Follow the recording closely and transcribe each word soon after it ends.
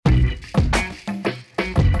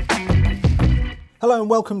Hello and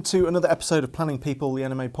welcome to another episode of Planning People, the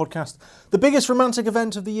anime podcast. The biggest romantic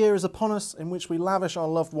event of the year is upon us, in which we lavish our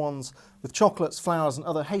loved ones with chocolates, flowers and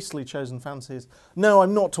other hastily chosen fancies. No,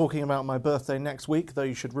 I'm not talking about my birthday next week, though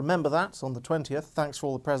you should remember that on the 20th. Thanks for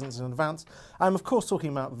all the presents in advance. I'm of course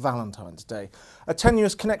talking about Valentine's Day. A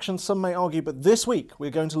tenuous connection, some may argue, but this week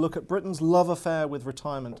we're going to look at Britain's love affair with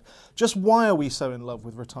retirement. Just why are we so in love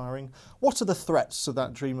with retiring? What are the threats to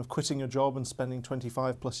that dream of quitting your job and spending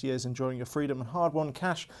 25 plus years enjoying your freedom and hard-won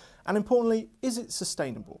cash? And importantly, is it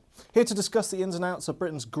sustainable? Here to discuss the ins and outs of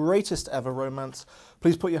Britain's greatest ever romance,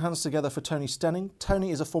 please put your hands together for Tony Stenning.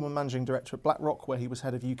 Tony is a former managing director at BlackRock, where he was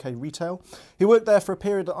head of UK retail. He worked there for a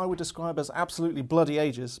period that I would describe as absolutely bloody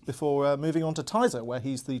ages before moving on to Tizer, where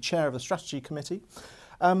he's the chair of the strategy committee.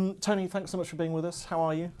 Tony, thanks so much for being with us. How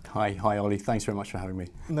are you? Hi Ollie. Thanks very much for having me.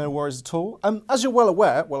 No worries at all. As you're well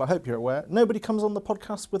aware, well I hope you're aware, nobody comes on the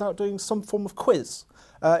podcast without doing some form of quiz.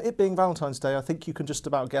 It being Valentine's Day, I think you can just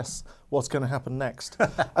about guess what's going to happen next.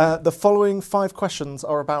 The following 5 questions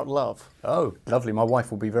are about love. Oh, lovely. My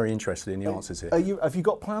wife will be very interested in the answers here. Have you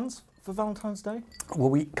got plans for Valentine's Day?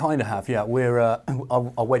 Well, we kind of have, yeah. We're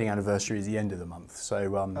our wedding anniversary is the end of the month,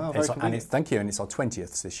 so thank you, and it's our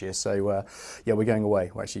 20th this year. So yeah, we're going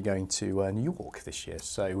away. We're actually going to New York this year.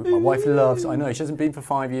 So my wife loves. I know she hasn't been for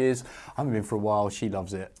 5 years. I haven't been for a while. She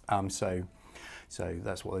loves it. So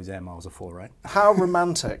that's what those air miles are for, right? How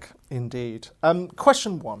romantic, indeed.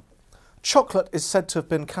 Question 1. Chocolate is said to have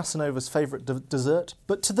been Casanova's favourite dessert,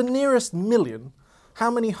 but to the nearest million,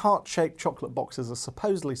 how many heart-shaped chocolate boxes are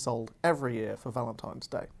supposedly sold every year for Valentine's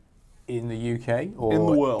Day? In the UK or in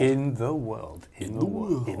the world? In the world. In the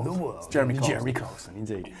world. In the world. It's Jeremy Clarkson. Jeremy Clarkson,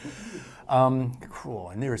 indeed.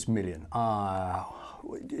 Nearest million.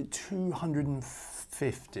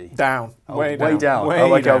 250. Down. Way down. down. Way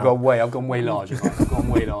okay, down. I've gone way large. I've gone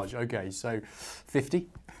way large. Okay, so 50?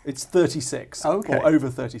 It's 36, okay. Or over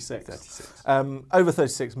 36. 36. Over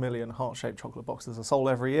 36 million heart-shaped chocolate boxes are sold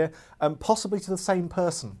every year, possibly to the same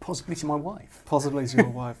person. Possibly to my wife. Possibly to your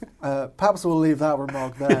wife. Perhaps we'll leave that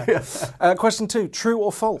remark there. Question 2, true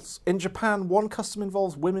or false? In Japan, one custom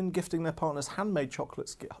involves women gifting their partners handmade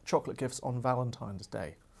chocolate gifts on Valentine's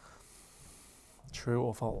Day. True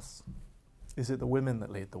or false? Is it the women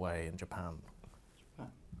that lead the way in Japan?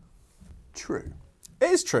 True. It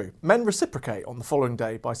is true. Men reciprocate on the following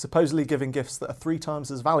day by supposedly giving gifts that are 3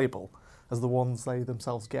 times as valuable as the ones they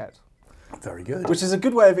themselves get. Very good. Which is a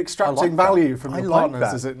good way of extracting value from your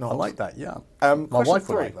partners, is it not? I like that, yeah. My wife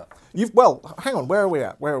would like that. Well, hang on, where are we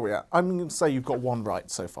at? I'm going to say you've got 1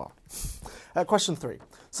 right so far. Question 3.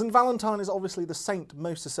 St. Valentine is obviously the saint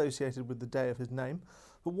most associated with the day of his name,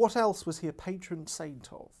 but what else was he a patron saint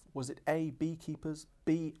of? Was it A, beekeepers,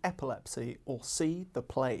 B, epilepsy, or C, the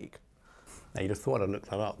plague? Now, you'd have thought I'd look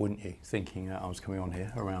that up, wouldn't you? Thinking I was coming on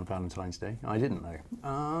here around Valentine's Day. I didn't know.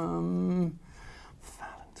 Valentine's.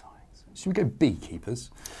 Should we go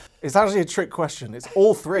beekeepers? It's actually a trick question. It's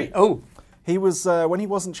all 3. Oh. He was, when he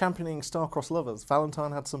wasn't championing star-crossed lovers,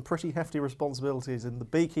 Valentine had some pretty hefty responsibilities in the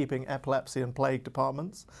beekeeping, epilepsy and plague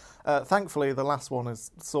departments. Thankfully, the last one is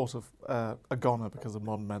sort of a goner because of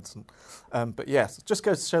modern medicine. But yes, it just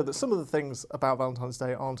goes to show that some of the things about Valentine's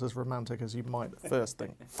Day aren't as romantic as you might first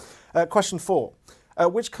think. Question 4.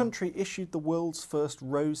 Which country issued the world's first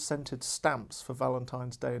rose-scented stamps for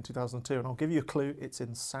Valentine's Day in 2002? And I'll give you a clue, it's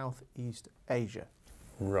in Southeast Asia.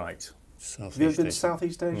 Right. Have you ever been to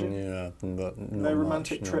Southeast Asia? Yeah, but no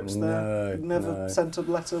romantic trips there? No. Never sent a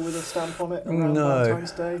letter with a stamp on it around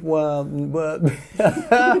Valentine's Day? Well, not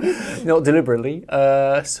deliberately.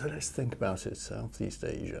 So let's think about it. Southeast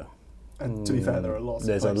Asia. And to be fair, there are lots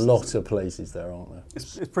There's of places. a lot of places there, aren't there?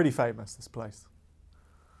 It's pretty famous, this place.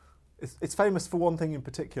 It's famous for one thing in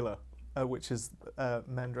particular, which is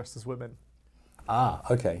men dressed as women. Ah,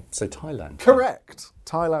 okay. So Thailand. Correct.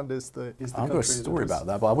 Thailand is the country. I've got a story about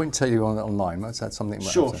that, but I won't tell you online. Let's have something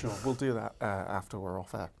about Sure. We'll do that after we're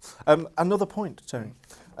off air. Another point, Tony.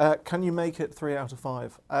 Can you make it 3 out of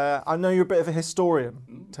 5? I know you're a bit of a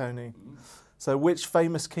historian, Tony. So which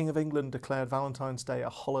famous King of England declared Valentine's Day a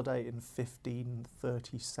holiday in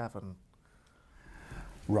 1537?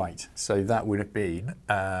 Right. So that would have been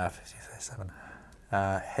 1537.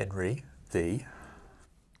 Henry the...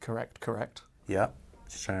 Correct. Yeah,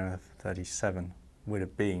 37 would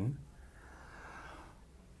have been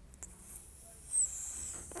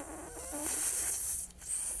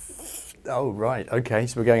Oh, right. Okay,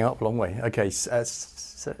 so we're going up a long way. Okay,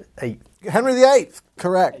 so 8. Henry VIII,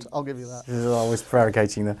 correct. I'll give you that. I was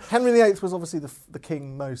prevaricating there. Henry VIII was obviously the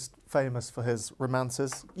king most famous for his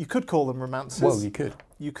romances. You could call them romances. Well, you could.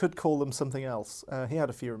 You could call them something else. He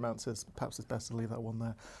had a few romances. Perhaps it's best to leave that one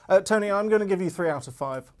there. Tony, I'm going to give you 3 out of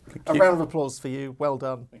 5. A round of applause for you. Well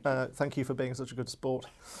done. Thank you for being such a good sport.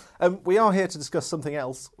 We are here to discuss something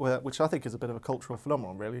else, which I think is a bit of a cultural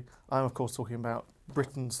phenomenon, really. I'm, of course, talking about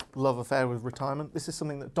Britain's love affair with retirement. This is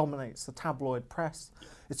something that dominates the tabloid press.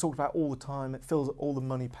 It's talked about all the time. It fills all the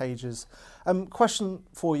money pages. Question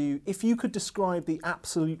for you. If you could describe the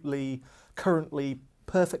absolutely, currently,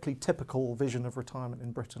 perfectly typical vision of retirement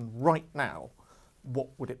in Britain right now, what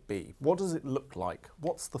would it be? What does it look like?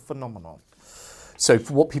 What's the phenomenon? So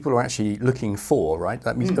for what people are actually looking for, right?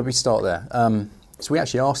 Let me start there. So we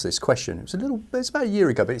actually asked this question. It's about a year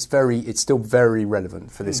ago, but it's still very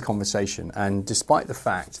relevant for this conversation. And despite the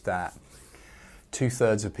fact that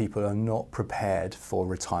 2/3 of people are not prepared for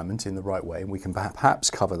retirement in the right way, and we can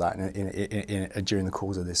perhaps cover that during the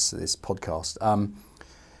course of this podcast,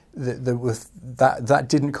 that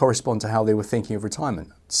didn't correspond to how they were thinking of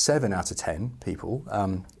retirement. 7 out of 10 people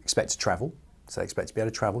expect to travel. So they expect to be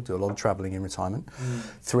able to travel, do a lot of travelling in retirement.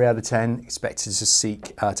 3 out of 10 expected to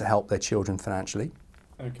seek to help their children financially.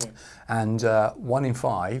 Okay. And 1 in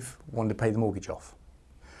 5 wanted to pay the mortgage off.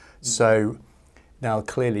 So now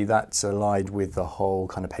clearly that's allied with the whole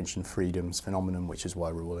kind of pension freedoms phenomenon, which is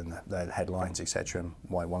why we're all in the headlines, etc., and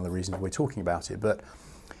why one of the reasons we're talking about it. But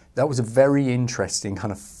that was a very interesting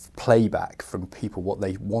kind of playback from people, what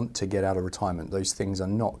they want to get out of retirement. Those things are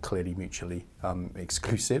not clearly mutually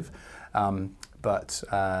exclusive. But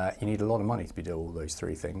you need a lot of money to be doing all those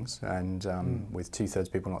 3 things, and with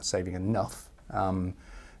 2/3 people not saving enough,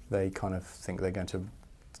 they kind of think they're going to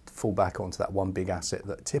fall back onto that one big asset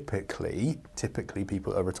that typically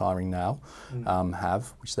people are retiring now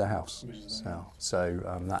have, which is their house. So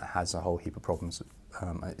that has a whole heap of problems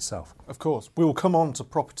itself. Of course, we will come on to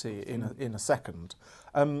property in a second.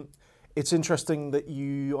 It's interesting that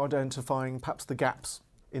you identifying perhaps the gaps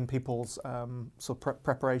in people's sort of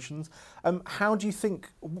preparations. How do you think?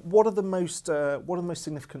 What are the most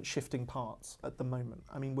significant shifting parts at the moment?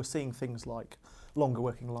 I mean, we're seeing things like longer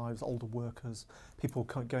working lives, older workers, people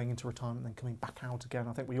going into retirement and then coming back out again.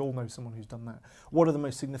 I think we all know someone who's done that. What are the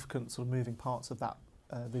most significant sort of moving parts of that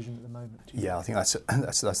vision at the moment? Yeah, I think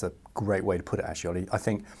that's a great way to put it, actually. I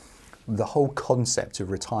think the whole concept of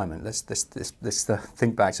retirement, let's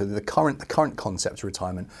think back. So the current concept of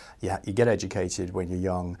retirement, you get educated when you're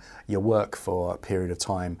young, you work for a period of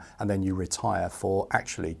time, and then you retire for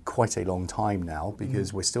actually quite a long time now,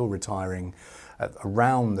 because we're still retiring at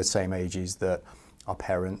around the same ages that our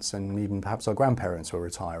parents and even perhaps our grandparents were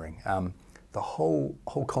retiring. The whole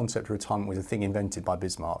concept of retirement was a thing invented by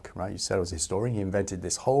Bismarck, right? You said I was a historian. He invented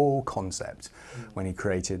this whole concept when he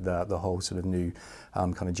created the whole sort of new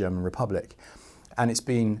kind of German Republic. And it's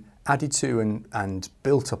been added to and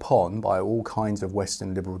built upon by all kinds of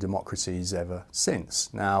Western liberal democracies ever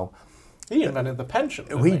since. Now, he invented the pension.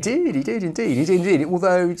 He did indeed.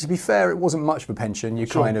 Although, to be fair, it wasn't much of a pension.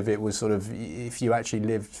 It was sort of, if you actually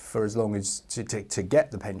lived for as long as to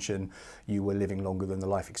get the pension, you were living longer than the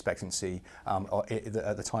life expectancy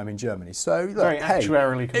at the time in Germany. So, look, very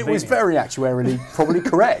actuarially convenient. It was very actuarially probably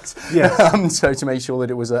correct. Yes. So to make sure that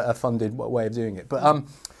it was a funded way of doing it. But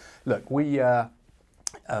look, we are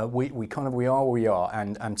where we are,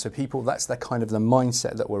 and to people, that's the kind of the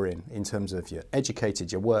mindset that we're in terms of you're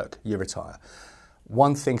educated, you work, you retire.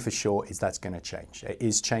 One thing for sure is that's going to change. It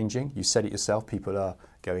is changing. You said it yourself. People are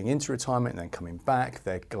going into retirement and then coming back.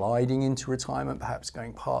 They're gliding into retirement, perhaps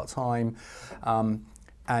going part-time.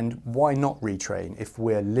 And why not retrain? If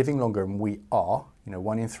we're living longer, and we are,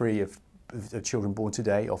 1 in 3 of children born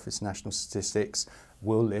today, Office National Statistics,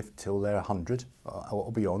 will live till they're 100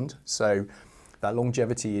 or beyond. So that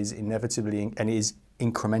longevity is inevitably and is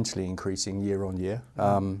incrementally increasing year on year.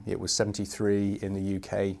 It was 73 in the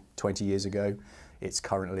UK 20 years ago. It's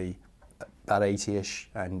currently about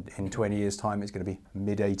 80-ish, and in 20 years' time, it's going to be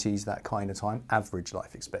mid-80s, that kind of time, average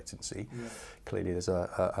life expectancy. Yeah. Clearly, there's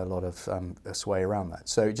a lot of sway around that.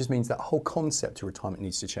 So it just means that whole concept of retirement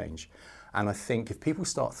needs to change. And I think if people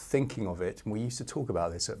start thinking of it, and we used to talk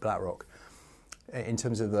about this at BlackRock, in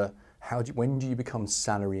terms of when do you become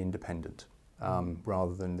salary independent?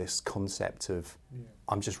 Rather than this concept of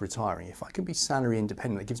I'm just retiring. If I can be salary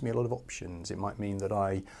independent, it gives me a lot of options. It might mean that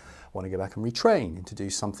I want to go back and retrain and to do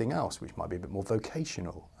something else, which might be a bit more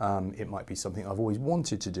vocational. It might be something I've always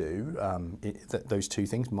wanted to do. Those two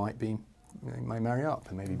things may marry up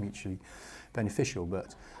and may be mutually beneficial.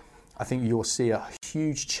 But I think you'll see a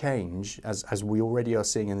huge change, as we already are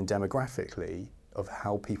seeing in demographically, of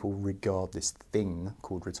how people regard this thing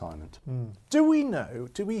called retirement. Do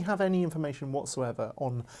we have any information whatsoever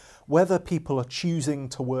on whether people are choosing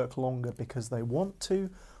to work longer because they want to,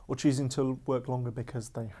 or choosing to work longer because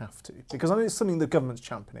they have to? Because I know it's something the government's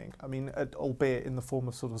championing. I mean, albeit in the form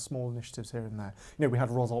of sort of small initiatives here and there. You know, we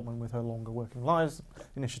had Ros Altman with her Longer Working Lives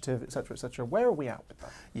initiative, etc., etc. Where are we at with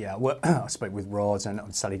that? Yeah, well, I spoke with Ros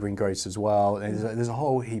and Sally Greengross as well. There's a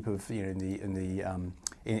whole heap of, you know,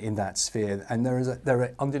 in that sphere, and there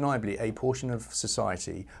are undeniably a portion of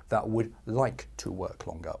society that would like to work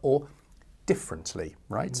longer or differently,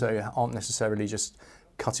 right? So aren't necessarily just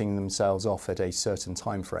cutting themselves off at a certain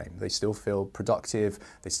time frame. They still feel productive,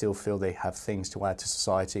 they still feel they have things to add to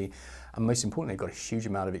society, and most importantly, they've got a huge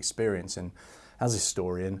amount of experience. And as a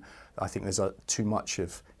historian, I think there's too much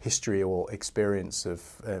of history or experience of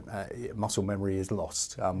muscle memory is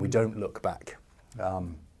lost. We don't look back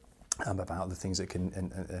about the things that can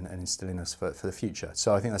and instill in us for the future.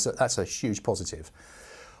 So I think that's a huge positive.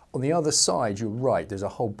 On the other side, you're right, there's a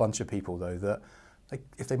whole bunch of people though that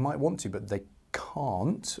if they might want to, but they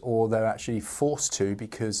can't, or they're actually forced to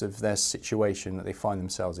because of their situation that they find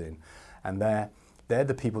themselves in. And they're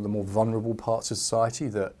the people, the more vulnerable parts of society,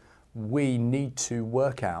 that we need to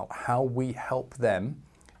work out how we help them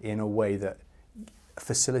in a way that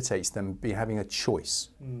facilitates them having a choice,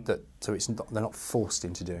 so they're not forced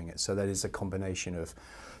into doing it. So that is a combination of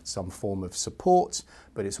some form of support,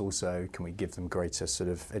 but it's also, can we give them greater sort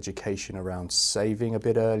of education around saving a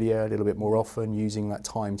bit earlier, a little bit more often, using that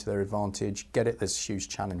time to their advantage. Get it, there's huge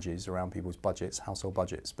challenges around people's budgets, household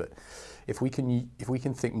budgets, but if we can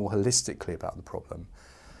think more holistically about the problem,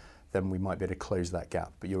 then we might be able to close that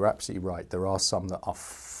gap. But you're absolutely right, there are some that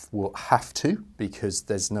will have to, because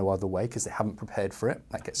there's no other way, because they haven't prepared for it.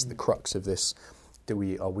 That gets to the crux of this, are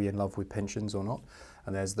we in love with pensions or not?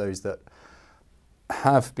 And there's those that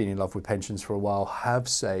have been in love with pensions for a while, have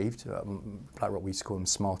saved. BlackRock, we used to call them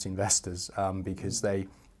smart investors, because they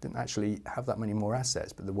didn't actually have that many more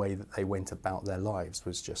assets, but the way that they went about their lives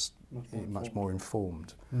was just much more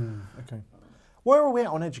informed. Okay. Where are we at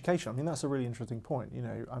on education? I mean, that's a really interesting point. You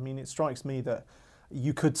know, I mean, it strikes me that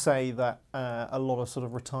you could say that a lot of sort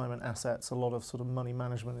of retirement assets, a lot of sort of money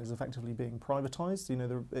management is effectively being privatised. You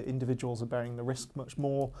know, the individuals are bearing the risk much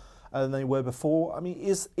more than they were before. I mean,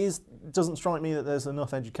 doesn't strike me that there's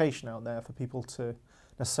enough education out there for people to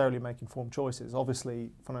necessarily make informed choices. Obviously,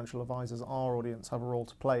 financial advisors, our audience, have a role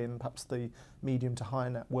to play in perhaps the medium to high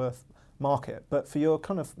net worth market. But for your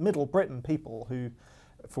kind of middle Britain people who,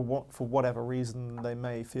 for whatever reason, they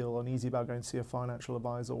may feel uneasy about going to see a financial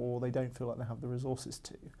advisor, or they don't feel like they have the resources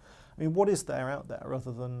to. I mean, what is there out there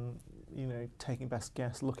other than, you know, taking best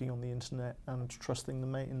guess, looking on the internet and trusting the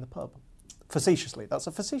mate in the pub? Facetiously, that's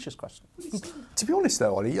a facetious question. To be honest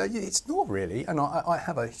though, Ollie, it's not really, and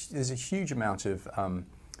there's a huge amount of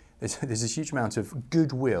there's a huge amount of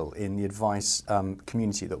goodwill in the advice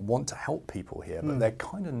community that want to help people here, but they're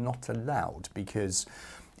kind of not allowed, because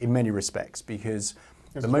in many respects, because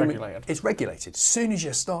it's regulated. It's regulated. As soon as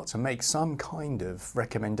you start to make some kind of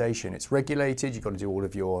recommendation, it's regulated. You've got to do all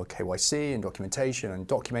of your KYC and documentation and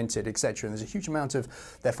document it, etc. And there's a huge amount of,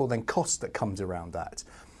 therefore, then cost that comes around that.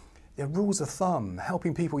 There are rules of thumb,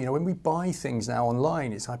 helping people. You know, when we buy things now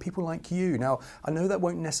online, it's like people like you. Now, I know that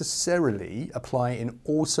won't necessarily apply in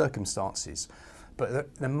all circumstances,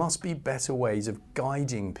 but there must be better ways of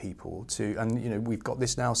guiding people to, and you know, we've got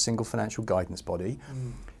this now single financial guidance body.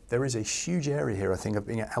 There is a huge area here, I think, of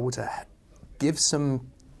being able to give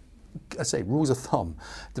some, I say, rules of thumb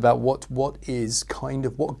about what is kind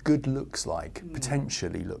of what good looks like,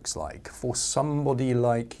 potentially looks like for somebody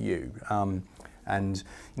like you. And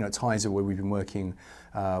you know, at Tizer, where we've been working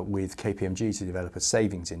with KPMG to develop a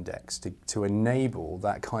savings index to enable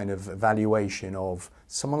that kind of evaluation of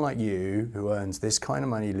someone like you who earns this kind of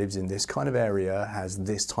money, lives in this kind of area, has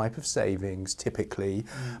this type of savings typically,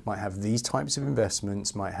 might have these types of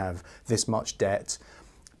investments, might have this much debt.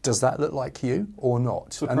 Does that look like you or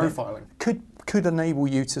not? So profiling. Could enable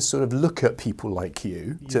you to sort of look at people like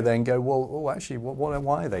you to then go, well, actually,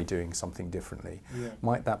 why are they doing something differently?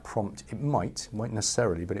 Might that prompt, it might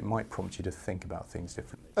necessarily, but it might prompt you to think about things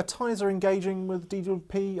differently. Are Tizer engaging with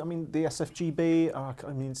DWP? I mean, the SFGB,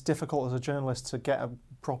 I mean, it's difficult as a journalist to get a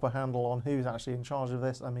proper handle on who's actually in charge of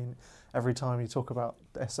this. I mean, every time you talk about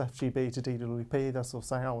SFGB to DWP, they're sort of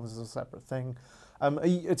saying, oh, this is a separate thing.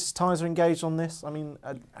 Is Tizer engaged on this? I mean,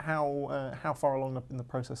 how far along in the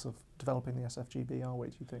process of developing the SFGB are we,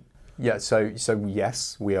 do you think? Yeah, so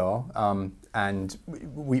yes, we are. And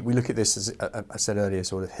we look at this, as I said earlier,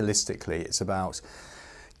 sort of holistically. It's about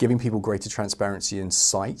giving people greater transparency and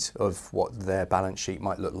sight of what their balance sheet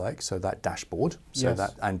might look like, so that dashboard. So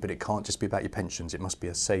but it can't just be about your pensions, it must be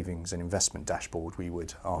a savings and investment dashboard, we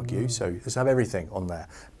would argue. So just have everything on there.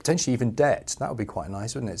 Potentially even debt, that would be quite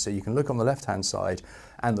nice, wouldn't it? So you can look on the left-hand side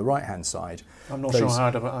and the right-hand side. I'm not sure how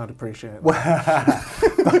I'd appreciate that.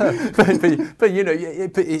 but you know,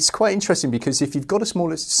 it's quite interesting, because if you've got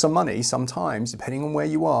some money, sometimes, depending on where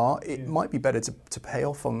you are, it might be better to pay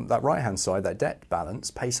off on that right-hand side, that debt balance,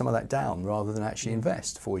 pay some of that down rather than actually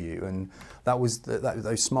invest for you. And that was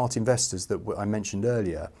those smart investors that I mentioned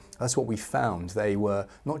earlier. That's what we found. They were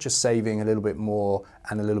not just saving a little bit more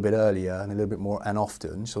and a little bit earlier and a little bit more and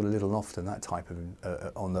often, sort of little and often, that type of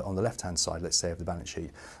on the left-hand side, let's say, of the balance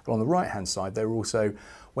sheet. But on the right-hand side, they were also,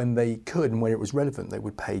 when they could and when it was relevant,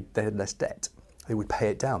 they had less debt. They would pay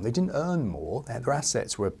it down. They didn't earn more. Their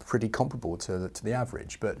assets were pretty comparable to the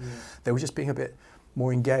average, but they were just being a bit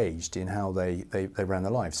more engaged in how they ran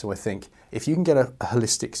their lives. So I think if you can get a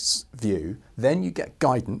holistic view, then you get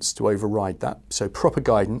guidance to override that. So proper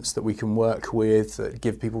guidance that we can work with, that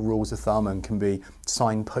give people rules of thumb and can be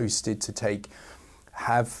signposted to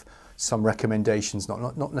have some recommendations,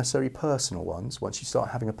 not necessarily personal ones. Once you start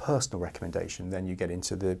having a personal recommendation, then you get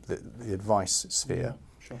into the advice sphere.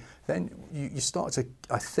 Sure. Then you start to,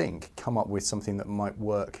 I think, come up with something that might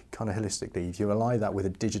work kind of holistically. If you ally that with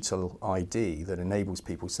a digital ID that enables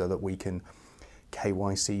people, so that we can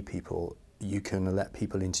KYC people, you can let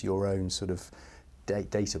people into your own sort of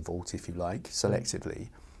data vault, if you like, selectively.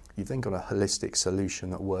 You've then got a holistic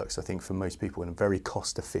solution that works, I think, for most people in a very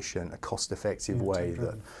cost-efficient, cost-effective way.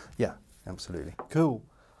 Absolutely. Cool.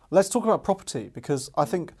 Let's talk about property, because I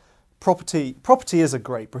think Property is a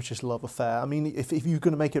great British love affair. I mean, if you're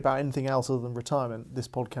going to make it about anything else other than retirement, this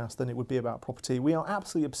podcast, then it would be about property. We are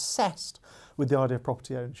absolutely obsessed with the idea of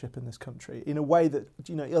property ownership in this country in a way that,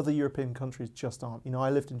 you know, other European countries just aren't. You know, I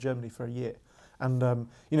lived in Germany for a year, and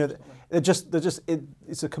you know,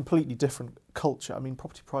 it's a completely different culture. I mean,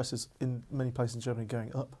 property prices in many places in Germany are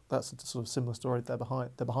going up. That's a sort of similar story. They're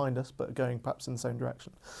behind us, but going perhaps in the same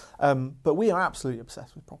direction. But we are absolutely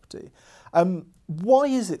obsessed with property. Why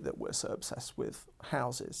is it that we're so obsessed with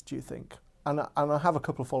houses, do you think? And I have a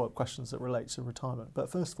couple of follow-up questions that relate to retirement. But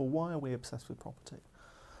first of all, why are we obsessed with property?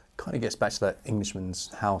 Kind of gets back to that Englishman's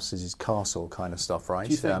house is his castle kind of stuff, right?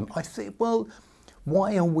 Do you think? I think, well,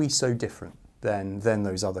 why are we so different than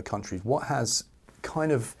those other countries? What has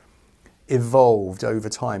kind of evolved over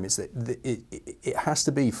time is that it has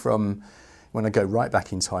to be from, when I go right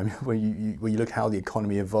back in time, where you look how the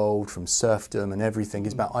economy evolved from serfdom and everything,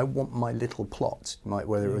 it's about, I want my little plot,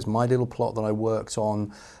 whether it was my little plot that I worked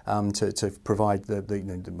on to provide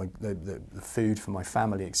the food for my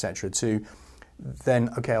family, etc., to then,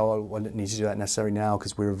 okay, I don't need to do that necessarily now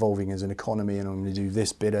because we're evolving as an economy and I'm going to do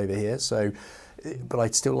this bit over here. So, but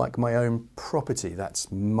I'd still like my own property.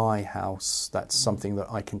 That's my house. That's something that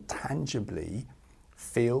I can tangibly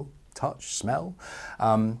feel, touch, smell.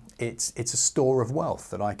 It's a store of wealth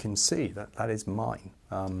that I can see, that is mine.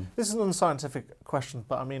 This is an unscientific question,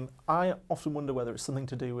 but I mean, I often wonder whether it's something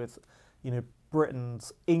to do with, you know,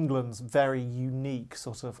 England's very unique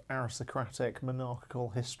sort of aristocratic monarchical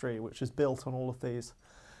history, which is built on all of these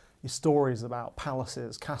stories about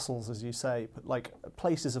palaces, castles, as you say, but like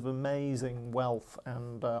places of amazing wealth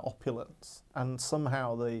and opulence, and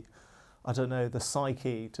somehow the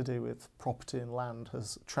psyche to do with property and land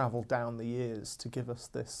has travelled down the years to give us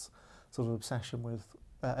this sort of obsession with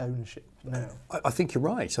ownership now. I think you're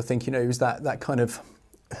right. I think, you know, it was that kind of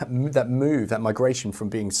that move, that migration from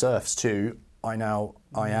being serfs to I'm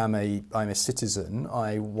a citizen.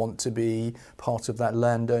 I want to be part of that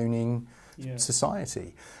landowning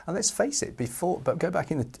society. And let's face it, but go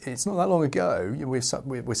back it's not that long ago. We're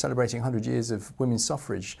celebrating 100 years of women's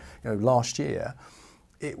suffrage. You know, last year.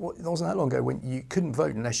 It wasn't that long ago when you couldn't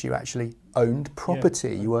vote unless you actually owned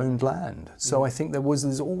property, you owned land. So I think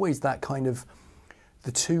there's always that kind of,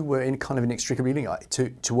 the two were inextricably linked.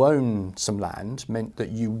 To own some land meant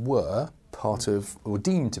that you were part of, or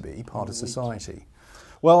deemed to be part of society.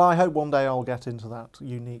 Well, I hope one day I'll get into that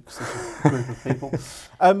unique sort of group of people.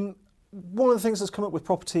 One of the things that's come up with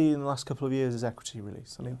property in the last couple of years is equity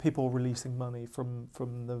release. I mean, people releasing money from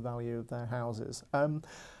the value of their houses.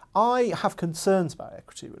 I have concerns about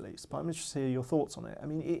equity release, but I'm interested to hear your thoughts on it. I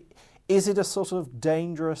mean, is it a sort of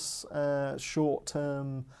dangerous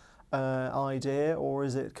short-term idea, or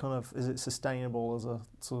is it sustainable as a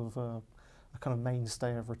sort of a kind of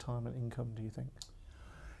mainstay of retirement income, do you think?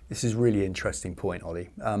 This is a really interesting point, Ollie.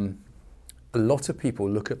 A lot of people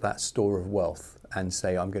look at that store of wealth and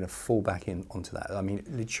say, I'm going to fall back onto that. I mean,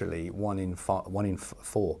 literally one in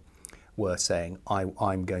four were saying,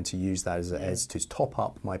 I'm going to use that as to top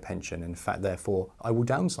up my pension. In fact, therefore, I will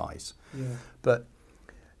downsize. Yeah. But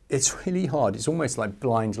it's really hard. It's almost like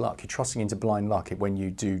blind luck. You're trusting into blind luck when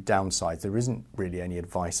you do downsize. There isn't really any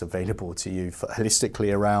advice available to you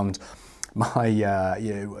holistically around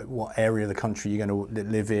what area of the country you're going to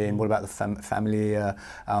live in, what about the family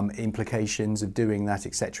implications of doing that,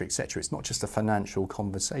 etc., etc. It's not just a financial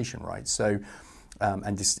conversation, right? So,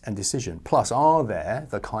 and decision. Plus, are there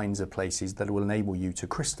the kinds of places that will enable you to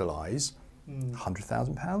crystallise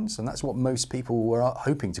 £100,000? And that's what most people were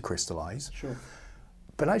hoping to crystallise. Sure.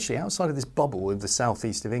 But actually, outside of this bubble of the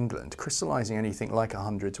southeast of England, crystallising anything like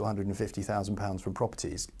 £100,000 to £150,000 from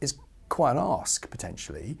properties is quite an ask,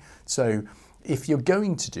 potentially. So if you're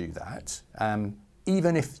going to do that,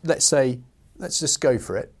 even if, let's just go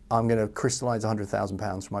for it, I'm going to crystallise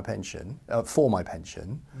 £100,000 for my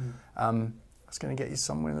pension, that's going to get you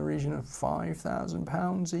somewhere in the region of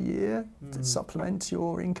 £5,000 a year to supplement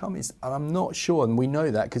your income. And I'm not sure, and we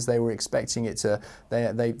know that because they were expecting it to,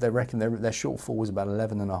 they reckon their shortfall was about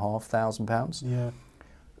 £11,500. Yeah.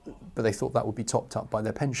 But they thought that would be topped up by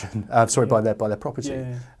their pension, by their property.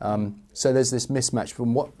 Yeah. So there's this mismatch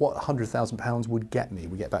from what £100,000 would get me.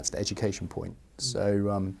 We get back to the education point.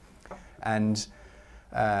 So,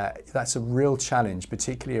 that's a real challenge,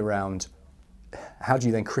 particularly around how do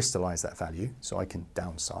you then crystallise that value so I can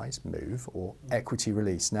downsize, move, or equity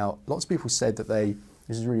release. Now, lots of people said that this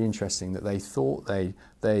is really interesting, that they thought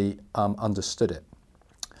they understood it,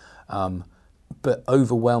 but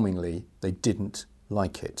overwhelmingly they didn't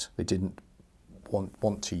like it. They didn't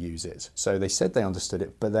want to use it. So they said they understood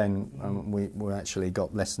it, but then we actually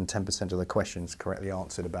got less than 10% of the questions correctly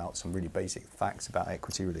answered about some really basic facts about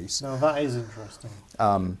equity release. No, that is interesting.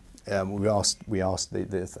 We asked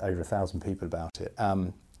the over 1,000 people about it,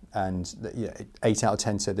 and 8 out of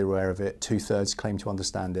 10 said they were aware of it. 2/3 claimed to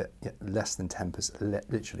understand it. Less than 10%,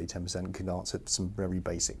 literally 10%, could answer some very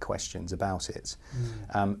basic questions about it,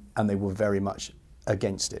 and they were very much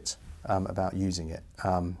against it. About using it,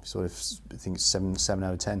 I think 7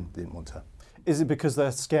 out of 10 didn't want to. Is it because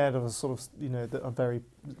they're scared of a very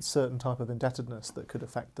certain type of indebtedness that could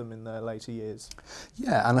affect them in their later years?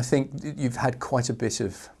 Yeah, and I think you've had quite a bit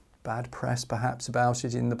of bad press perhaps about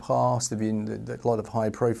it in the past. There've been a lot of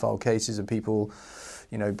high-profile cases of people,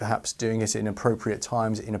 perhaps doing it in appropriate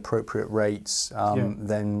times, at inappropriate rates,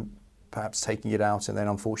 then perhaps taking it out and then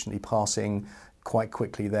unfortunately passing quite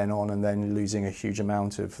quickly then on, and then losing a huge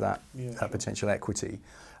amount of that potential equity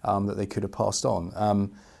that they could have passed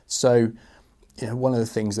on. So, one of the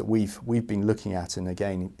things that we've been looking at, and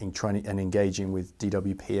again in trying and engaging with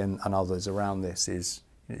DWP and others around this, is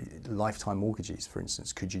lifetime mortgages, for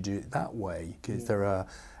instance. Could you do it that way? Because there are,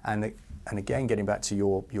 and again, getting back to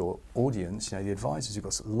your audience, the advisors, you've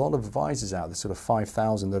got a lot of advisors out there, sort of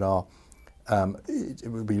 5,000 that are.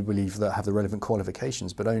 We believe that have the relevant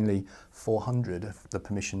qualifications, but only 400 of the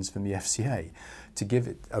permissions from the FCA to give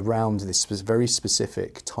it around this very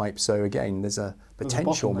specific type. So again, there's a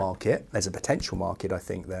potential market. There's a potential market, I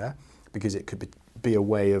think, there, because it could be a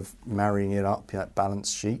way of marrying it up, that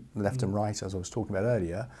balance sheet, left and right, as I was talking about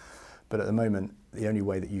earlier. But at the moment, the only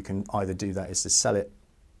way that you can either do that is to sell it,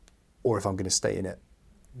 or if I'm going to stay in it,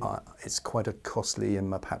 it's quite a costly,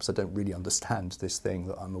 and perhaps I don't really understand this thing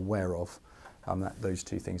that I'm aware of. That those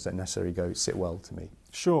two things don't necessarily sit well to me.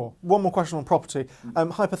 Sure. One more question on property.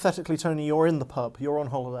 Hypothetically, Tony, you're in the pub, you're on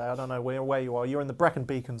holiday, I don't know where you are, you're in the Brecon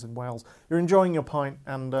Beacons in Wales, you're enjoying your pint,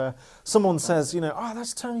 and someone says,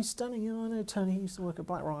 that's Tony Stenning, I know Tony, he used to work at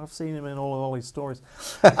BlackRock, I've seen him in all of Ollie's stories.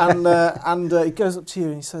 And he goes up to you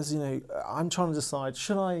and he says, I'm trying to decide,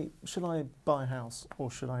 should I buy a house or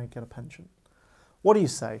should I get a pension? What do you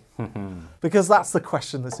say? Because that's the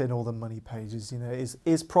question that's in all the money pages.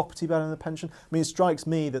 Is property better than a pension? I mean, it strikes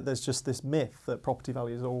me that there's just this myth that property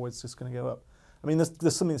values are always just going to go up. I mean,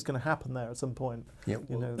 there's something that's going to happen there at some point. Yep.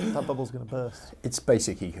 That bubble's going to burst. It's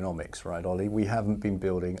basic economics, right, Ollie? We haven't been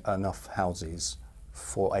building enough houses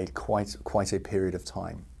for quite a period of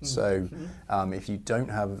time. So if you don't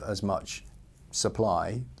have as much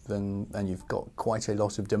supply, then you've got quite a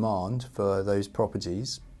lot of demand for those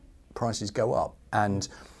properties, prices go up. And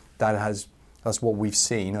that's what we've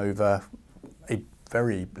seen over a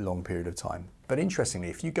very long period of time. But interestingly,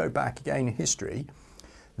 if you go back again in history,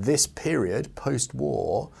 this period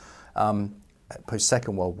post-war,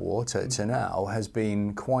 post-Second World War to now, has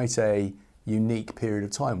been quite a unique period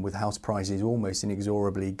of time, with house prices almost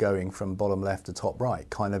inexorably going from bottom left to top right,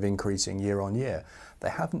 kind of increasing year on year. They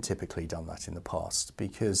haven't typically done that in the past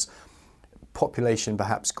because population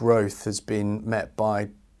perhaps growth has been met by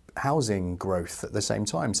housing growth at the same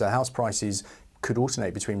time. So house prices could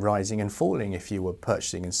alternate between rising and falling if you were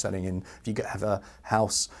purchasing and selling. And if you have a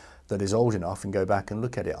house that is old enough and go back and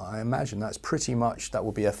look at it, I imagine that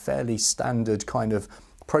will be a fairly standard kind of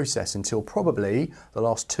process until probably the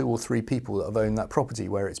last 2 or 3 people that have owned that property,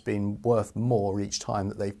 where it's been worth more each time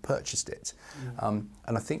that they've purchased it. And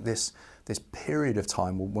I think this period of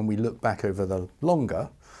time, when we look back over the longer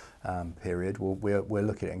period, we'll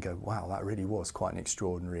look at it and go, wow, that really was quite an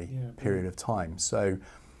extraordinary period of time. So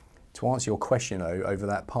to answer your question, though, over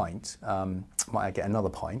that pint, might I get another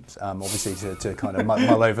pint, obviously to kind of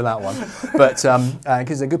mull over that one, but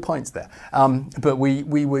because they're good pints there. But we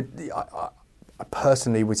would, I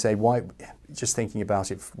personally would say, why? Just thinking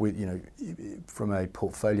about it, from a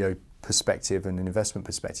portfolio perspective and an investment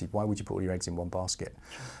perspective, why would you put all your eggs in one basket?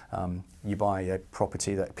 You buy a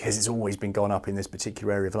property that, because it's always been gone up in this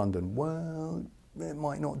particular area of London, well, it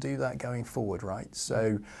might not do that going forward, right?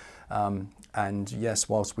 So, and yes,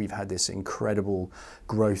 whilst we've had this incredible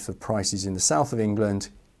growth of prices in the south of England,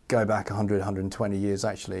 go back 100, 120 years,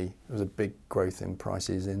 actually, there was a big growth in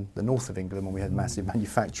prices in the north of England when we had massive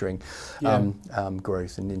manufacturing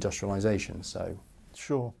growth and industrialisation. So,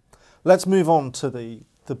 sure. Let's move on to the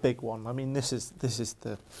big one. I mean, this is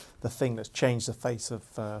the thing that's changed the face of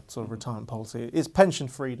sort of retirement policy. It's pension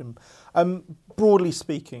freedom. Broadly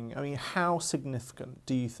speaking, I mean, how significant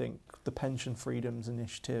do you think the Pension Freedoms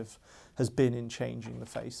Initiative has been in changing the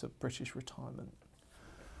face of British retirement?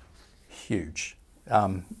 Huge,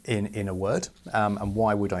 in a word. And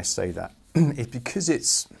why would I say that? It's because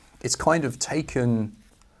it's kind of taken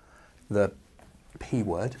the P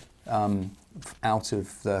word out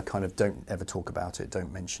of the kind of don't ever talk about it,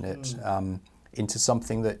 don't mention it, into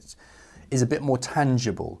something that is a bit more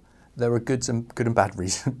tangible. There are good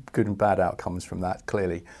and bad outcomes from that,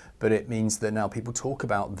 clearly, but it means that now people talk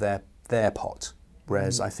about their pot,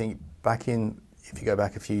 whereas I think back in, if you go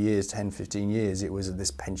back a few years, 10, 15 years, it was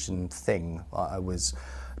this pension thing.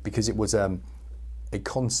 Because it was a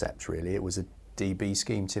concept, really. It was a DB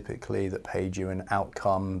scheme typically that paid you an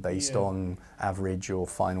outcome based on average or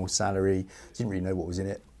final salary. You didn't really know what was in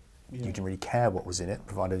it. You didn't really care what was in it,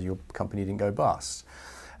 provided your company didn't go bust.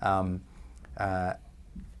 Then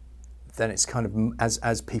it's kind of,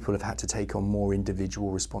 as people have had to take on more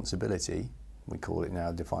individual responsibility, we call it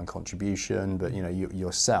now defined contribution, but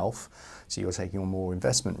yourself, so you're taking on more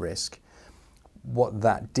investment risk. What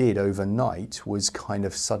that did overnight was kind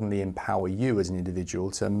of suddenly empower you as an individual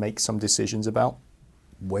to make some decisions about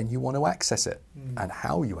when you want to access it and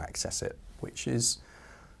how you access it, which is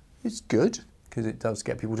good, because it does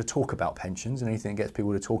get people to talk about pensions, and anything that gets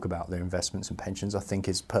people to talk about their investments and pensions, I think,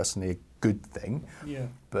 is personally a good thing. Yeah.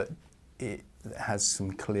 But it has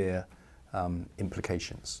some clear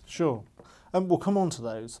implications. Sure. We'll come on to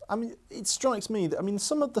those. I mean, it strikes me that,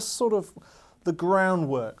 some of the sort of the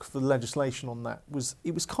groundwork for the legislation on that was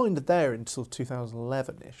kind of there until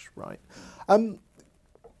 2011-ish, right?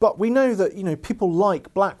 But we know that people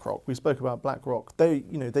like BlackRock. We spoke about BlackRock.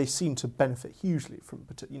 They seem to benefit hugely from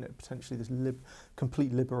potentially this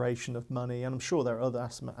complete liberation of money, and I'm sure there are other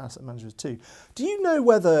asset managers too. Do you know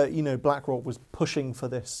whether BlackRock was pushing for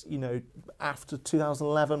this? After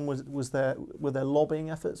 2011, were there lobbying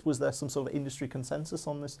efforts? Was there some sort of industry consensus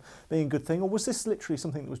on this being a good thing, or was this literally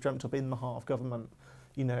something that was dreamt up in the heart of government,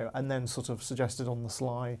 and then sort of suggested on the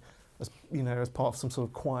sly, as part of some sort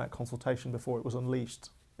of quiet consultation before it was unleashed?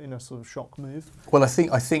 In a sort of shock move? Well, I think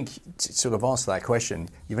to sort of answer that question,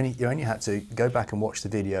 you only had to go back and watch the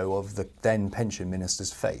video of the then pension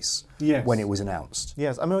minister's face when it was announced.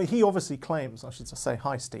 Yes, he obviously claims. I should say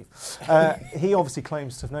hi, Steve. He obviously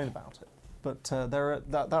claims to have known about it, but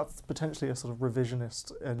that's potentially a sort of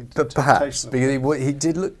revisionist. But perhaps because he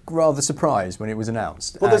did look rather surprised when it was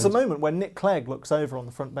announced. Well, there's a moment where Nick Clegg looks over on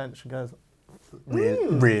the front bench and goes,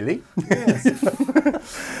 Really? Yes.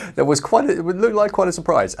 It would look like quite a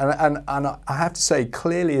surprise. And I have to say,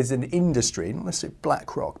 clearly as an industry, not necessarily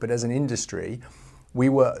BlackRock, but as an industry, we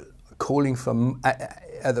were calling for,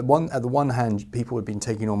 at the one hand, people had been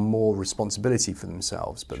taking on more responsibility for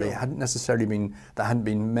themselves, but they hadn't necessarily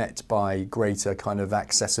been met by greater kind of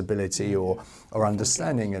accessibility or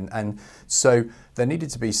understanding. And so there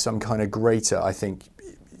needed to be some kind of greater, I think,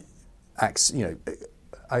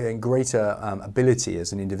 greater ability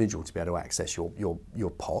as an individual to be able to access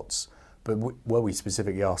your pots. But were we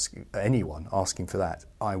specifically asking for that?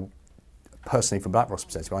 I personally, from BlackRock's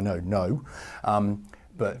perspective, I know no.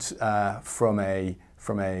 But from a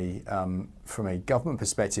government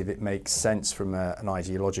perspective, it makes sense from an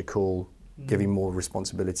ideological, giving more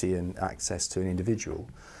responsibility and access to an individual.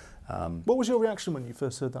 What was your reaction when you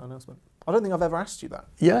first heard that announcement? I don't think I've ever asked you that.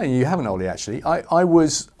 Yeah, you haven't, Ollie, actually. I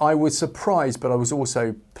was surprised, but I was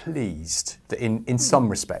also pleased that in some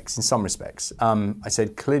respects, I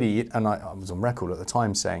said clearly, and I was on record at the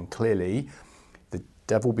time saying clearly, the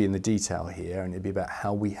devil will be in the detail here, and it'd be about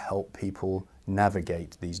how we help people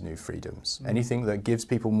navigate these new freedoms. Anything that gives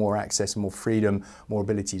people more access and more freedom, more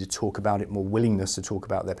ability to talk about it, more willingness to talk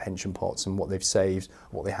about their pension pots and what they've saved,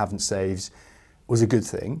 what they haven't saved, was a good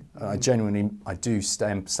thing. I do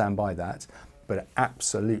stand by that, but it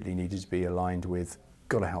absolutely needed to be aligned with,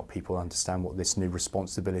 got to help people understand what this new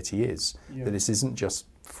responsibility is. Yeah. That this isn't just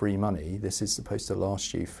free money, this is supposed to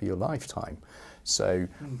last you for your lifetime. So,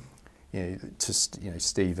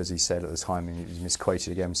 Steve, as he said at the time, and he was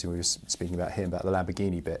misquoted again, so we were speaking about him, about the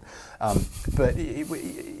Lamborghini bit. But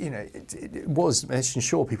it was making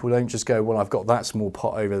sure people don't just go, well, I've got that small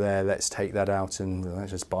pot over there, let's take that out and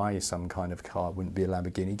let's just buy some kind of car. It wouldn't be a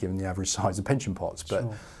Lamborghini given the average size of pension pots, but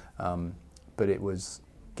sure. But it was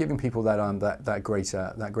giving people that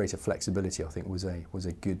greater flexibility. I think was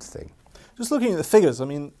a good thing. Just looking at the figures, I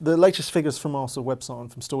mean, the latest figures from our website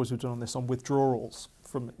and from stories we've done on this on withdrawals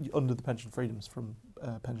from under the pension freedoms from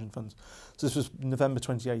pension funds. So this was November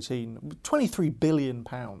 2018, £23 billion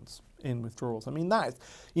in withdrawals. I mean,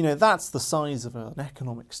 that's the size of an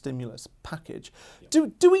economic stimulus package.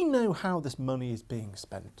 Yep. Do we know how this money is being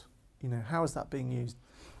spent? How is that being used?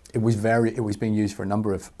 It was being used for a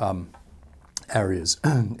number of areas.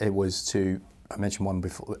 It was I mentioned one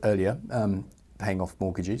earlier, paying off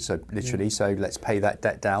mortgages. So literally, so let's pay that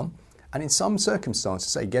debt down. And in some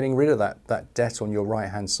circumstances, say getting rid of that debt on your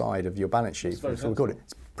right-hand side of your balance sheet, it's a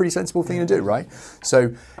pretty sensible thing to do, right?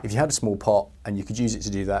 So if you had a small pot and you could use it to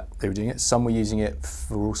do that, they were doing it. Some were using it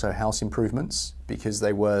for also house improvements because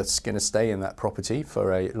they were going to stay in that property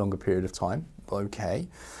for a longer period of time. Okay.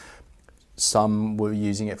 Some were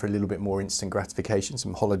using it for a little bit more instant gratification,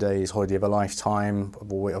 some holiday of a lifetime.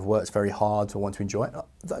 I've worked very hard, I want to enjoy it.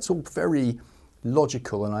 That's all very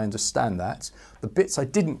logical, and I understand that. The bits I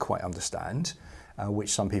didn't quite understand, which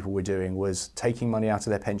some people were doing, was taking money out of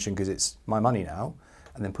their pension because it's my money now,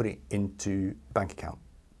 and then putting it into a bank account,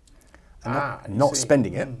 and not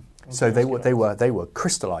spending it. So they were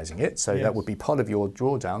crystallising it. So that would be part of your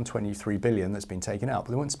drawdown, 23 billion that's been taken out, but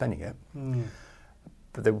they weren't spending it.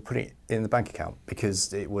 But they were putting it in the bank account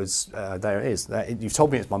because it was, there it is. You've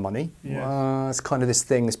told me it's my money. Yeah. It's kind of this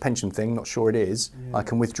pension thing, not sure it is. Yeah. I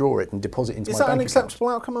can withdraw it and deposit into my bank account. Is that an acceptable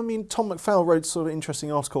outcome? I mean, Tom McPhail wrote sort of an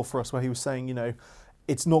interesting article for us where he was saying,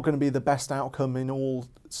 it's not going to be the best outcome in all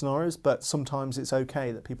scenarios, but sometimes it's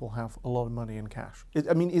okay that people have a lot of money in cash.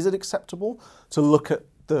 Is it acceptable to look at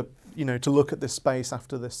this space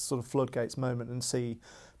after this sort of floodgates moment and see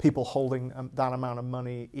people holding that amount of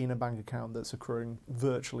money in a bank account that's accruing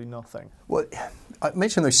virtually nothing? Well, I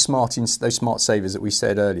mentioned those smart savers that we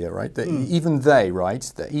said earlier, right? That even they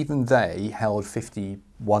held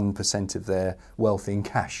 51% of their wealth in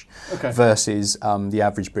cash, versus the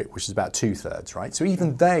average Brit, which is about 2/3, right? So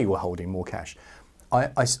even they were holding more cash.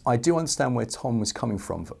 I do understand where Tom was coming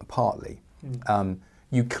from, partly.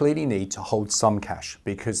 You clearly need to hold some cash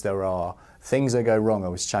because there are things that go wrong. I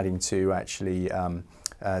was chatting to actually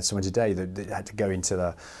someone today that had to go into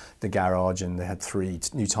the garage and they had 3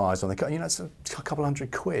 new tyres on the car. It's a couple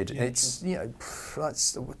 £100. Yeah,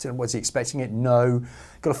 it's was he expecting it? No,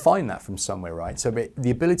 got to find that from somewhere, right? So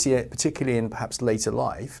the ability, particularly in perhaps later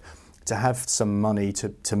life, to have some money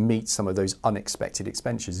to meet some of those unexpected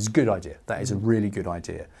expenditures is a good idea. That is a really good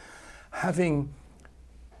idea. Having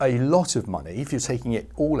a lot of money, if you're taking it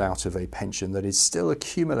all out of a pension that is still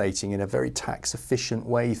accumulating in a very tax efficient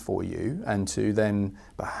way for you, and to then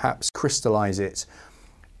perhaps crystallise it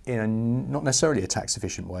in not necessarily a tax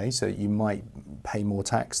efficient way, so you might pay more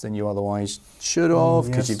tax than you otherwise should have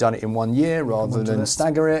because you've done it in 1 year rather than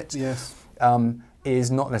stagger it, is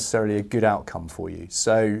not necessarily a good outcome for you.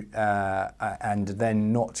 So, and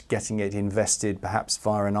then not getting it invested perhaps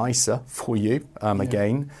via an ISA for you,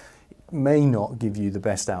 again, may not give you the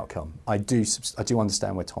best outcome. I do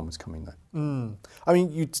understand where Tom was coming there.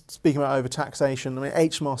 You speaking about overtaxation.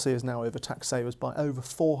 HMRC is now overtaxed savers by over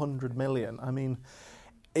 400 million.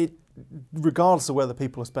 Regardless of whether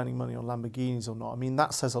people are spending money on Lamborghinis or not,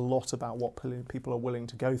 that says a lot about what people are willing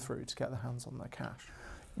to go through to get their hands on their cash.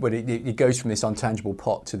 Well, it goes from this untangible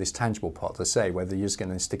pot to this tangible pot. To say whether you're just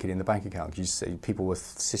going to stick it in the bank account. You see, people were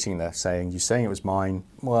sitting there saying, "You're saying it was mine."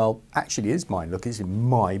 Well, actually, it is mine. Look, it's in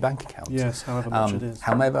my bank account. Yes, however much it is.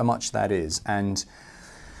 However much that is, and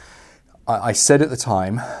I said at the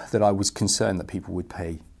time that I was concerned that people would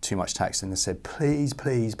pay too much tax, and I said, "Please,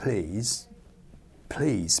 please, please,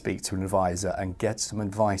 please speak to an advisor and get some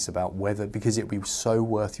advice about whether, because it would be so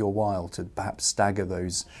worth your while to perhaps stagger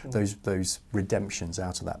those redemptions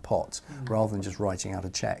out of that pot, rather than just writing out a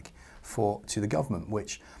cheque to the government,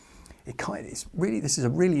 which this is a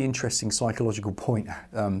really interesting psychological point.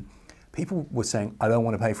 People were saying, I don't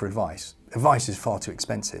want to pay for advice. Advice is far too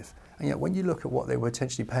expensive. And yet when you look at what they were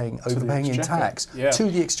potentially overpaying in tax to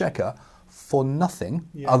the Exchequer, for nothing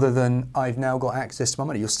other than I've now got access to my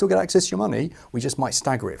money. You'll still get access to your money, we just might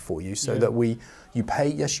stagger it for you so that you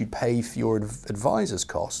pay for your advisor's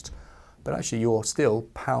cost, but actually you're still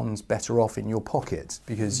pounds better off in your pocket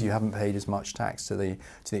because you haven't paid as much tax to the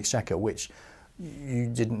Exchequer, which you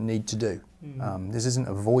didn't need to do. This isn't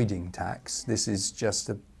avoiding tax, this is just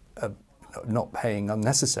a not paying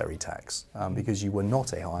unnecessary tax because you were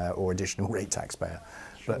not a higher or additional rate taxpayer.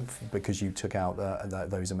 But because you took out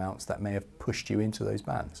those amounts that may have pushed you into those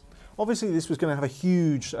bands. Obviously, this was going to have a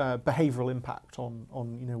huge behavioural impact on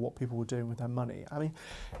what people were doing with their money. I mean,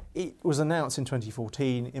 it was announced in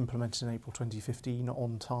 2014, implemented in April 2015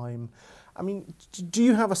 on time. I mean, do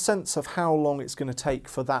you have a sense of how long it's going to take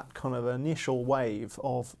for that kind of initial wave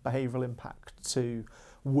of behavioural impact to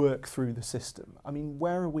work through the system? I mean,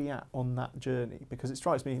 where are we at on that journey? Because it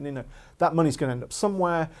strikes me, that money's going to end up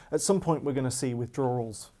somewhere. At some point, we're going to see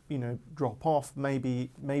withdrawals, drop off.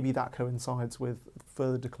 Maybe that coincides with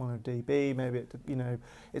further decline of DB. Maybe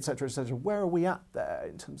et cetera, et cetera. Where are we at there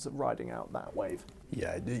in terms of riding out that wave?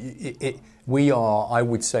 Yeah, we are. I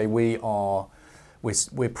would say we're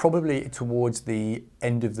probably towards the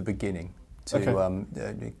end of the beginning.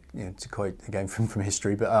 To quote again from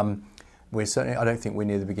history, but. I don't think we're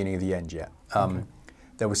near the beginning of the end yet.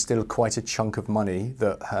 There was still quite a chunk of money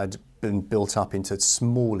that had been built up into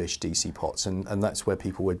smallish DC pots, and that's where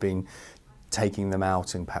people had been taking them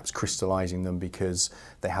out and perhaps crystallising them because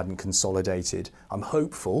they hadn't consolidated. I'm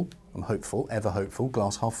hopeful, ever hopeful,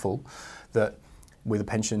 glass half full, that with a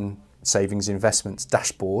pension savings investments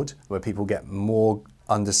dashboard where people get more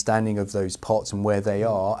understanding of those pots and where they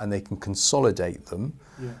are, and they can consolidate them,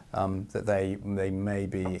 that they may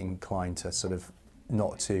be inclined to sort of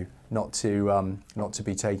not to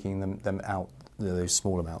be taking them out, those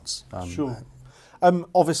small amounts. Sure.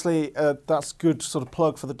 Obviously, that's good sort of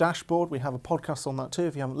plug for the dashboard. We have a podcast on that too.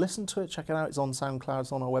 If you haven't listened to it, check it out. It's on SoundCloud,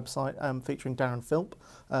 it's on our website, featuring Darren Philp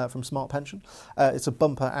from Smart Pension. It's a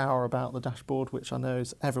bumper hour about the dashboard, which I know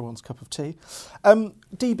is everyone's cup of tea.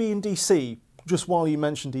 DB and DC. Just while you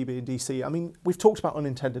mentioned DB and DC, I mean, we've talked about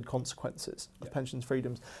unintended consequences of pensions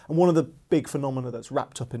freedoms, and one of the big phenomena that's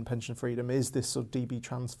wrapped up in pension freedom is this sort of DB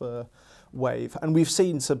transfer wave, and we've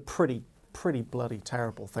seen some pretty bloody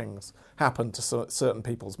terrible things happen to certain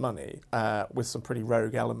people's money with some pretty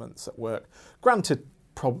rogue elements at work. Granted,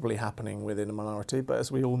 probably happening within a minority, but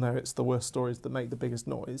as we all know, it's the worst stories that make the biggest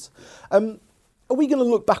noise. Are we going to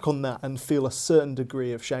look back on that and feel a certain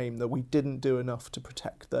degree of shame that we didn't do enough to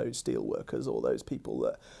protect those steel workers or those people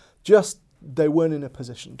that they weren't in a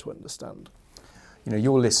position to understand?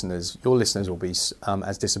 Your listeners will be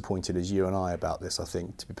as disappointed as you and I about this, I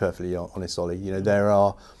think, to be perfectly honest, Ollie.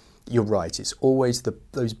 You're right, it's always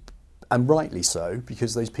those, and rightly so,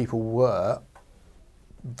 because those people were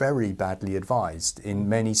very badly advised in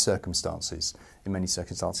many circumstances.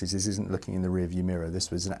 This isn't looking in the rearview mirror.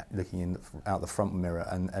 This was looking out the front mirror,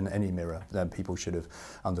 and any mirror. People should have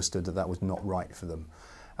understood that was not right for them,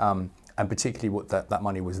 and particularly what that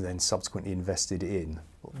money was then subsequently invested in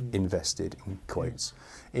quotes,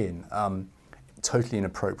 totally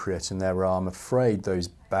inappropriate. And I'm afraid those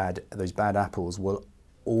bad apples will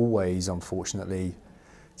always, unfortunately,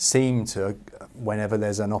 seem to, whenever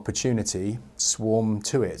there's an opportunity, swarm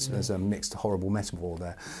to it. There's a mixed, horrible metaphor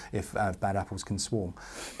there, if bad apples can swarm.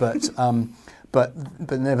 But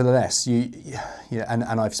nevertheless, and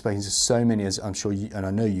I've spoken to so many, as I'm sure you, and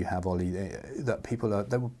I know you have, Ollie, that people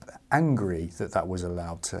they were angry that was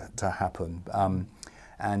allowed to happen.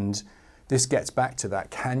 And this gets back to that.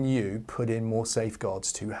 Can you put in more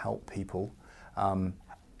safeguards to help people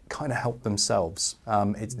kind of help themselves?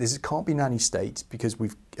 This can't be nanny state, because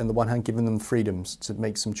we've, on the one hand, given them freedoms to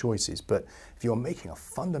make some choices. But if you're making a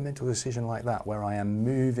fundamental decision like that, where I am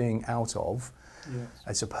moving out of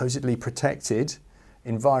a supposedly protected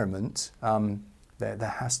environment,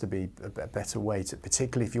 there has to be a better way to,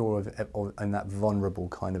 particularly if you're in that vulnerable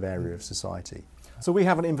kind of area of society. So we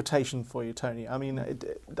have an invitation for you, Tony. I mean,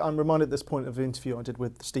 I'm reminded at this point of an interview I did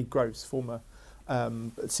with Steve Gross, former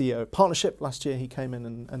CEO of Partnership. Last year he came in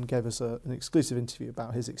and gave us an exclusive interview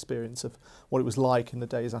about his experience of what it was like in the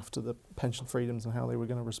days after the pension freedoms and how they were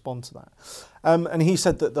going to respond to that. And he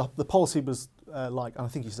said that the policy was like, and I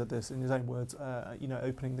think he said this in his own words,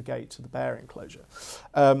 opening the gate to the bear enclosure.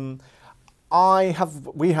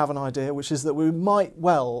 we have an idea, which is that we might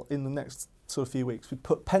well, in the next sort of few weeks, we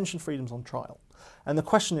put pension freedoms on trial. And the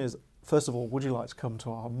question is, first of all, would you like to come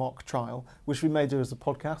to our mock trial, which we may do as a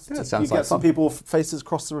podcast? Yeah, sounds you like get some fun. people, faces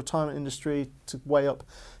across the retirement industry to weigh up,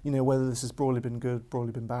 whether this has broadly been good,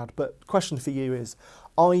 broadly been bad. But the question for you is,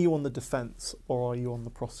 are you on the defence or are you on the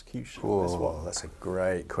prosecution? Oh, that's a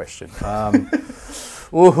great question.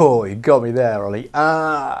 Oh, you got me there, Ollie.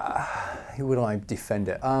 Who would I defend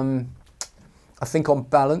it? I think on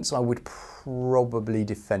balance, I would probably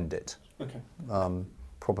defend it. Okay.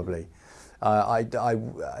 Probably. I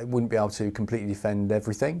wouldn't be able to completely defend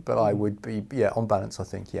everything, but I would be, on balance, I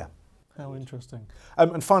think, yeah. How interesting.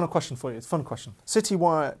 And final question for you, it's a fun question.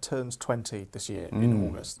 Citywire turns 20 this year in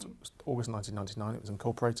August 1999, it was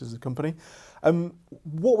incorporated as a company.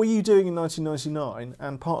 What were you doing in 1999?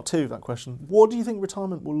 And part two of that question, what do you think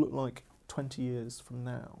retirement will look like 20 years from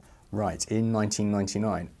now? Right, in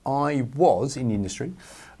 1999, I was in the industry.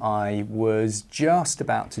 I was just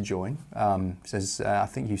about to join. I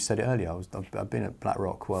think you said it earlier, I've been at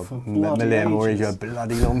BlackRock for a millennium or a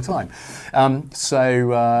bloody long time. I was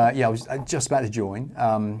just about to join.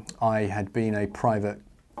 I had been a private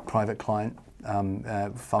client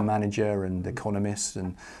fund manager and economist,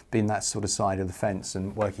 and being that sort of side of the fence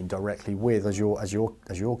and working directly with, as your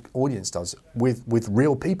audience does, with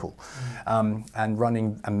real people, and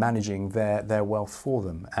running and managing their wealth for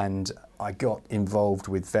them. And I got involved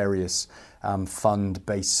with various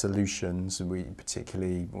fund-based solutions. We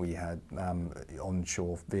had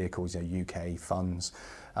onshore vehicles, UK funds.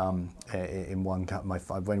 In one, I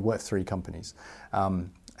worked 3 companies.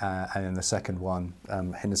 And then the second one,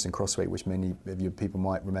 Henderson Crossway, which many of you people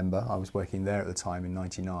might remember, I was working there at the time in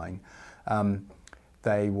 '99.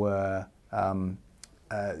 They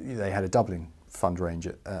had a doubling fund range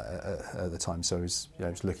at the time, so I was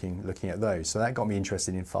looking at those. So that got me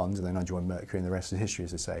interested in funds, and then I joined Mercury, and the rest is history,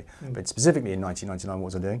 as I say. But specifically in 1999, what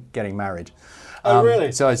was I doing? Getting married. Oh,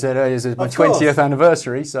 really? So I said, this is my 20th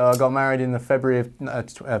anniversary, so I got married in the February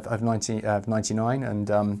of 99,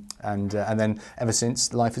 and then ever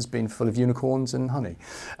since, life has been full of unicorns and honey.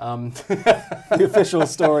 The official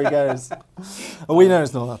story goes. Well, we know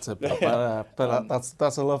it's not that typical, but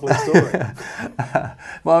that's a lovely story.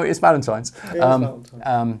 Well, it's Valentine's. Valentine.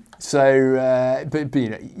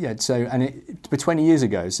 But 20 years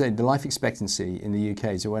ago, so the life expectancy in the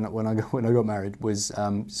UK, so when I got married, was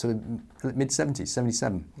sort of mid-70s,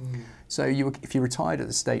 77. So if you retired at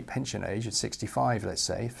the state pension age at 65, let's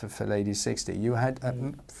say, for ladies 60, you had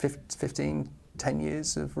 10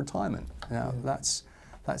 years of retirement. Now that's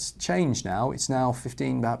changed now. It's now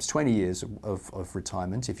 15, perhaps 20 years of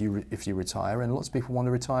retirement if you retire, and lots of people want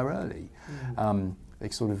to retire early. They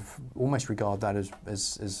sort of almost regard that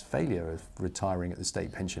as failure of retiring at the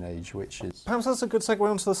state pension age, which is... Perhaps that's a good segue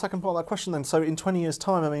on to the second part of that question then. So in 20 years'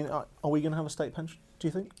 time, I mean, are we going to have a state pension, do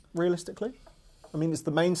you think, realistically? I mean, it's the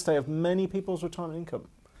mainstay of many people's retirement income.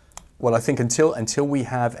 Well, I think until we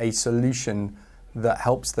have a solution that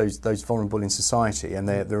helps those vulnerable in society, and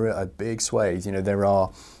there are big swathes. There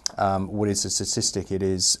are what is a statistic? It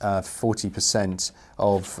is 40%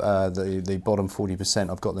 of the bottom 40%.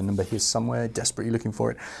 I've got the number here somewhere. Desperately looking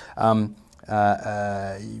for it. I've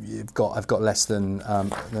got less than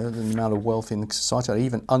the amount of wealth in society. I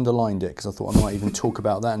even underlined it because I thought I might even talk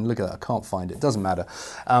about that. And look at that, I can't find it. Doesn't matter.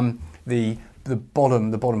 The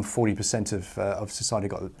bottom 40% of society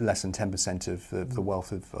got less than 10% of the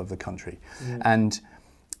wealth of the country, and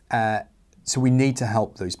so we need to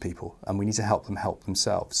help those people, and we need to help them help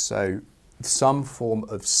themselves. So some form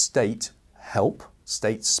of state help,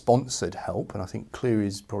 state-sponsored help, and I think Clue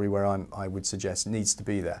is probably where I would suggest needs to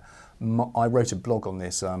be there. I wrote a blog on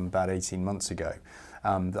this about 18 months ago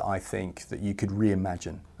that I think that you could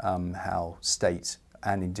reimagine how state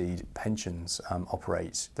and indeed pensions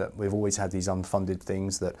operate, that we've always had these unfunded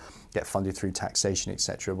things that get funded through taxation,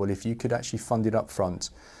 etc. Well, if you could actually fund it up front,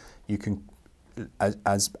 you can,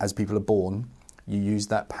 as people are born, you use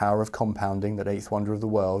that power of compounding, that eighth wonder of the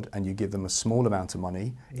world, and you give them a small amount of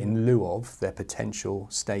money in lieu of their potential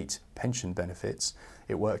state pension benefits.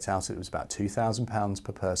 It worked out it was about £2,000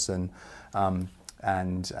 per person, and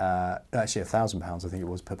actually £1,000 I think it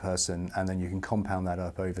was per person, and then you can compound that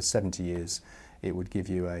up over 70 years. It would give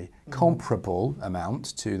you a comparable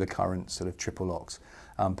amount to the current sort of triple-locked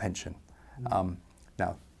pension.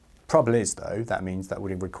 Now, trouble is, though, that means that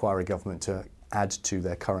would require a government to add to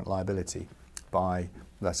their current liability by,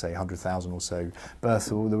 let's say, 100,000 or so births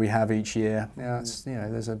that we have each year.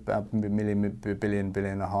 There's about a billion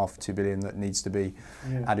and a half, 2 billion that needs to be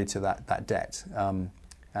added to that debt.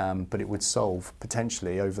 But it would solve,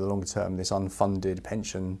 potentially, over the longer term, this unfunded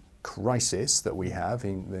pension crisis that we have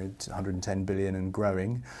in the 110 billion and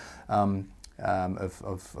growing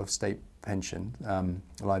of state pension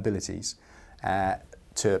liabilities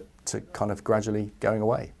to kind of gradually going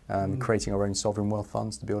away, creating our own sovereign wealth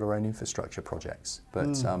funds to build our own infrastructure projects.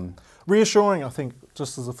 But reassuring, I think,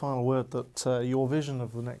 just as a final word, that your vision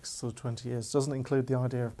of the next sort of 20 years doesn't include the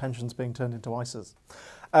idea of pensions being turned into ISAs.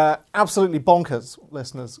 Absolutely bonkers,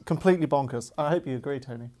 listeners. Completely bonkers. I hope you agree,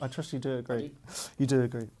 Tony. I trust you do agree. You do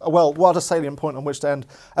agree. Well, what a salient point on which to end.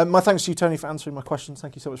 My thanks to you, Tony, for answering my questions.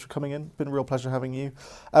 Thank you so much for coming in. Been a real pleasure having you.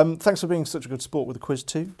 Thanks for being such a good sport with the quiz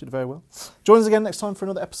too. Did very well. Join us again next time for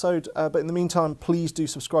another episode. But in the meantime, please do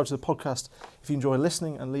subscribe to the podcast if you enjoy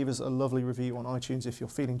listening, and leave us a lovely review on iTunes if you're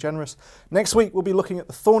feeling generous. Next week, we'll be looking at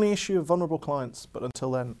the thorny issue of vulnerable clients. But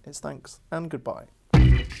until then, it's thanks and goodbye.